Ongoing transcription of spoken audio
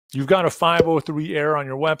You've got a 503 error on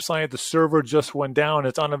your website. The server just went down.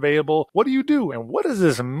 It's unavailable. What do you do? And what does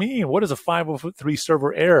this mean? What is a 503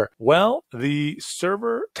 server error? Well, the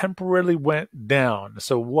server temporarily went down.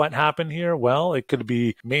 So what happened here? Well, it could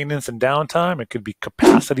be maintenance and downtime. It could be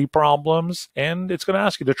capacity problems. And it's going to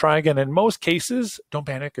ask you to try again. In most cases, don't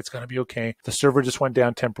panic. It's going to be okay. The server just went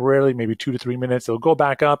down temporarily, maybe 2 to 3 minutes. It'll go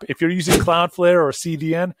back up. If you're using Cloudflare or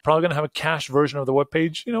CDN, probably going to have a cached version of the web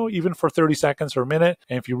page, even for 30 seconds or a minute.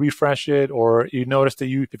 And if you refresh it, or you notice that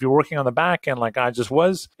if you're working on the back end like I just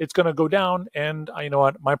was, it's going to go down. And you know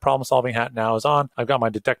what? My problem solving hat now is on. I've got my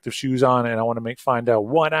detective shoes on, and I want to find out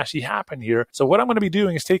what actually happened here. So what I'm going to be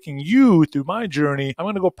doing is taking you through my journey. I'm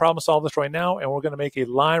going to go problem solve this right now, and we're going to make a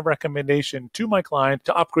live recommendation to my client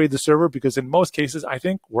to upgrade the server, because in most cases, I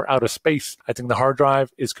think we're out of space. I think the hard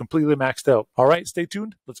drive is completely maxed out. All right, stay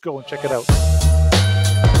tuned. Let's go and check it out.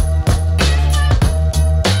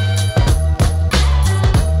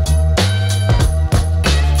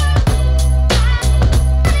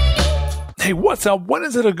 Hey, what's up? When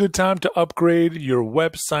is it a good time to upgrade your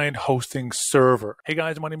website hosting server? Hey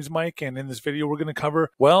guys, my name is Mike, and in this video we're going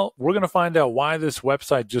to find out why this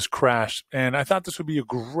website just crashed. And I thought this would be a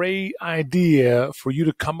great idea for you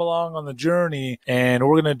to come along on the journey, and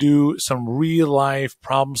we're going to do some real life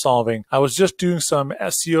problem solving. I was just doing some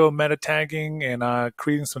SEO meta tagging and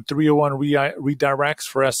creating some 301 redirects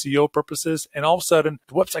for SEO purposes, and all of a sudden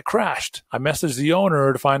the website crashed. I messaged the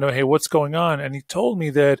owner to find out, hey, what's going on? And he told me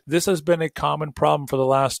that this has been a common problem for the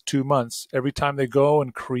last 2 months. Every time they go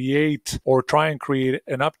and create or try and create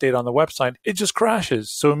an update on the website, it just crashes.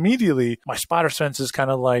 So immediately my spider senses kind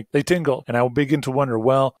of like they tingle, and I will begin to wonder,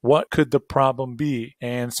 well, what could the problem be?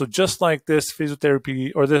 And so just like this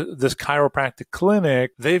physiotherapy or this chiropractic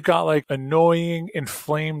clinic, they've got like annoying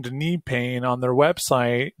inflamed knee pain on their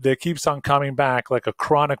website that keeps on coming back like a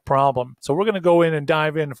chronic problem. So we're going to go in and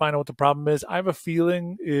dive in and find out what the problem is. I have a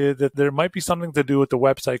feeling that there might be something to do with the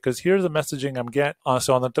website, because here's the messaging I'm getting.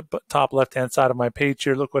 So on the top left-hand side of my page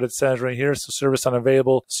here, look what it says right here. So service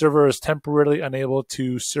unavailable. Server is temporarily unable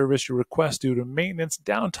to service your request due to maintenance,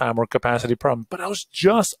 downtime, or capacity problem. But I was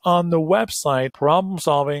just on the website problem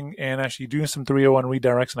solving and actually doing some 301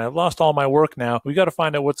 redirects, and I lost all my work now. We got to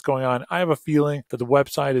find out what's going on. I have a feeling that the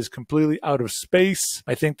website is completely out of space.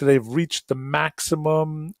 I think that they've reached the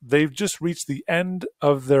maximum. They've just reached the end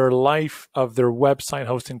of their life of their website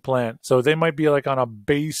hosting plan. So they might be like on a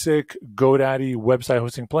basic Godaddy website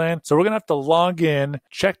hosting plan. So we're going to have to log in,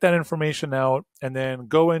 check that information out, and then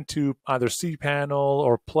go into either cPanel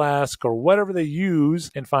or Plesk or whatever they use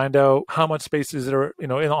and find out how much space is there,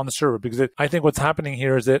 on the server. Because I think what's happening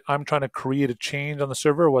here is that I'm trying to create a change on the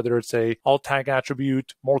server, whether it's a alt tag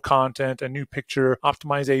attribute, more content, a new picture,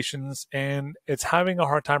 optimizations, and it's having a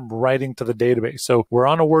hard time writing to the database. So we're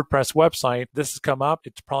on a WordPress website. This has come up.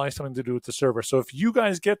 It's probably something to do with the server. So if you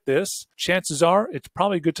guys get this, chances are it's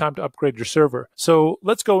probably a good time to upgrade your server. So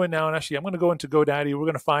let's go in now, and actually I'm going to go into GoDaddy. We're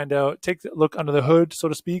going to find out, take a look under the hood, so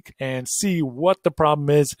to speak, and see what the problem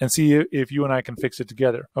is and see if you and I can fix it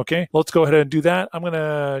together. Okay, let's go ahead and do that. I'm going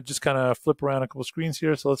to just kind of flip around a couple screens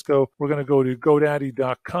here. So let's go. We're going to go to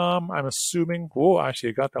GoDaddy.com. I'm assuming, actually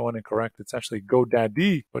I got that one incorrect. It's actually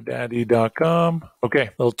GoDaddy, GoDaddy.com. Okay,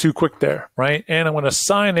 a little too quick there, right? And I'm going to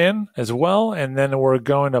sign in as well, and then we're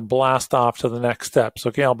going to blast off to the next steps.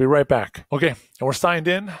 Okay, I'll be right back. Okay, and we're signed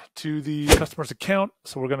in to the customer's account.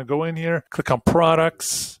 So we're going to go in here, click on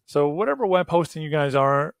products. So whatever web hosting you guys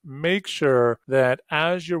are, make sure that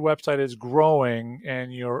as your website is growing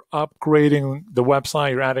and you're upgrading the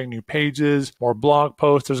website, you're adding new pages, more blog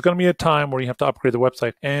posts, there's going to be a time where you have to upgrade the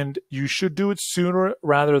website, and you should do it sooner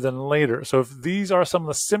rather than later. So if these are some of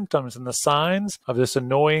the symptoms and the signs of this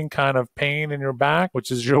annoying kind of pain in your back,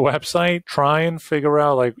 which is your website, try and figure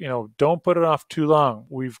out, don't put it off too long.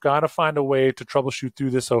 We've got to find a way to troubleshoot through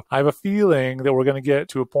this. So I have a feeling that we're going to get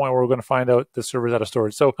to a point where we're going to find out the server's out of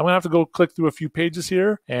storage. So I'm going to have to go click through a few pages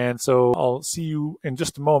here. And so I'll see you in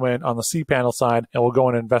just a moment on the cPanel side, and we'll go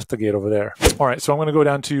and investigate over there. All right, so I'm going to go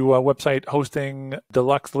down to website hosting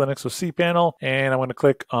deluxe Linux with cPanel, and I'm going to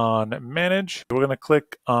click on manage. We're going to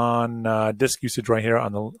click on disk usage right here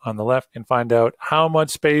on the left and find out how much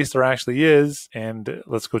space there actually is. And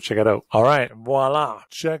let's go check it out. All right, voila,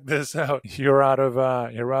 check this out. You're out of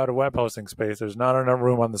web hosting space. There's not enough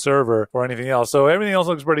room on the server or anything else. So everything else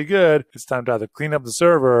looks pretty good. It's time to either clean up the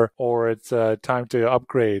server server, or it's time to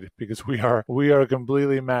upgrade because we are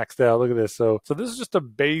completely maxed out. Look at this. So this is just a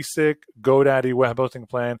basic GoDaddy web hosting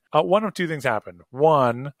plan. One of two things happened.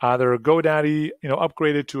 One, either GoDaddy,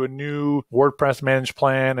 upgraded to a new WordPress managed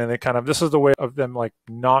plan, and this is the way of them like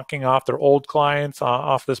knocking off their old clients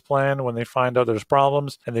off this plan when they find out there's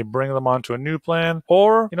problems, and they bring them onto a new plan.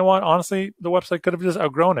 Or, you know what? Honestly, the website could have just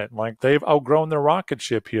outgrown it. Like they've outgrown their rocket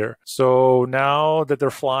ship here. So now that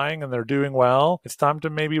they're flying and they're doing well, it's time to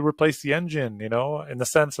maybe replace the engine, in the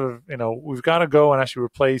sense of, we've got to go and actually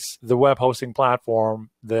replace the web hosting platform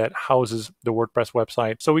that houses the WordPress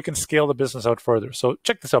website so we can scale the business out further. So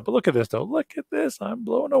check this out. But look at this though. Look at this. I'm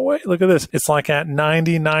blown away. Look at this. It's like at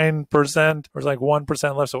 99%. There's like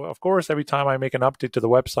 1% left. So of course, every time I make an update to the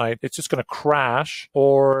website, it's just going to crash.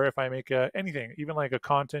 Or if I make anything, even like a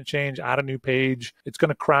content change, add a new page, it's going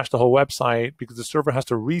to crash the whole website because the server has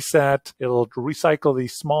to reset. It'll recycle the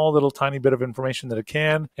small little tiny bit of information that it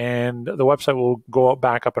can, and the website will go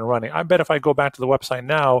back up and running. I bet if I go back to the website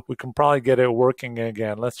now, we can probably get it working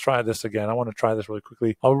again. Let's try this again. I want to try this really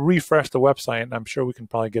quickly. I'll refresh the website, and I'm sure we can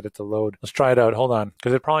probably get it to load. Let's try it out. Hold on,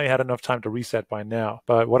 because it probably had enough time to reset by now.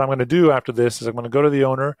 But what I'm going to do after this is I'm going to go to the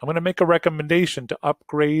owner. I'm going to make a recommendation to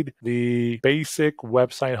upgrade the basic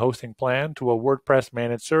website hosting plan to a WordPress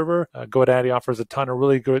managed server. GoDaddy offers a ton of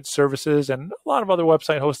really good services, and a lot of other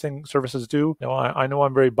website hosting services do. I know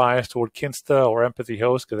I'm very biased toward Kinsta or Empathy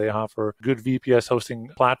Host because they offer good VPS hosting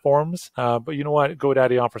platforms. But you know what?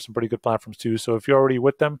 GoDaddy offers some pretty good platforms too. So if you're already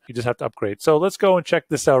with them, you just have to upgrade. So let's go and check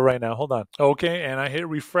this out right now. Hold on. Okay, and I hit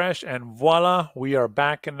refresh, and voila, we are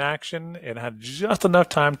back in action. It had just enough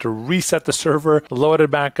time to reset the server, load it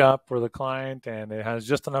back up for the client, and it has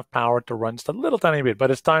just enough power to run just a little tiny bit.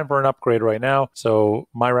 But it's time for an upgrade right now. So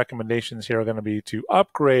my recommendations here are going to be to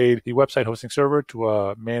upgrade the website hosting server to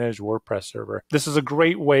a managed WordPress server. This is a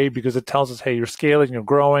great way because it tells us, hey, you're scaling, you're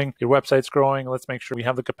growing, your website's growing. Let's make sure we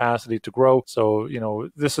have the capacity to grow. So,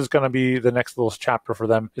 this is going to be the next little chapter for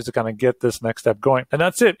them, is to kind of get this next step going. And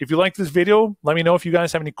that's it. If you like this video, let me know if you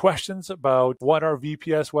guys have any questions about what are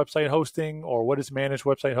VPS website hosting or what is managed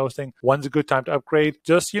website hosting. When's a good time to upgrade?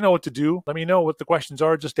 Just, you know what to do. Let me know what the questions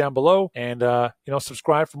are just down below, and,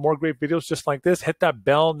 subscribe for more great videos just like this. Hit that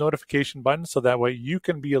bell notification button so that way you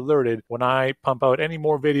can be alerted when I pump out any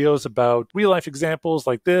more videos about real life examples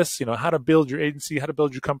like this, how to build your agency, how to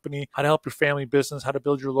build your company, how to help your family business, how to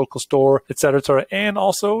build your local store, et cetera, et cetera. And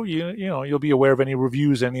also, you'll be aware of any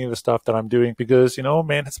reviews, any of the stuff that I'm doing because,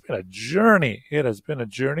 man, it's been a journey. It has been a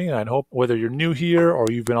journey. And I hope whether you're new here or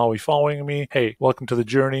you've been always following me, hey, welcome to the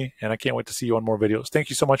journey. And I can't wait to see you on more videos. Thank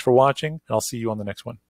you so much for watching, and I'll see you on the next one.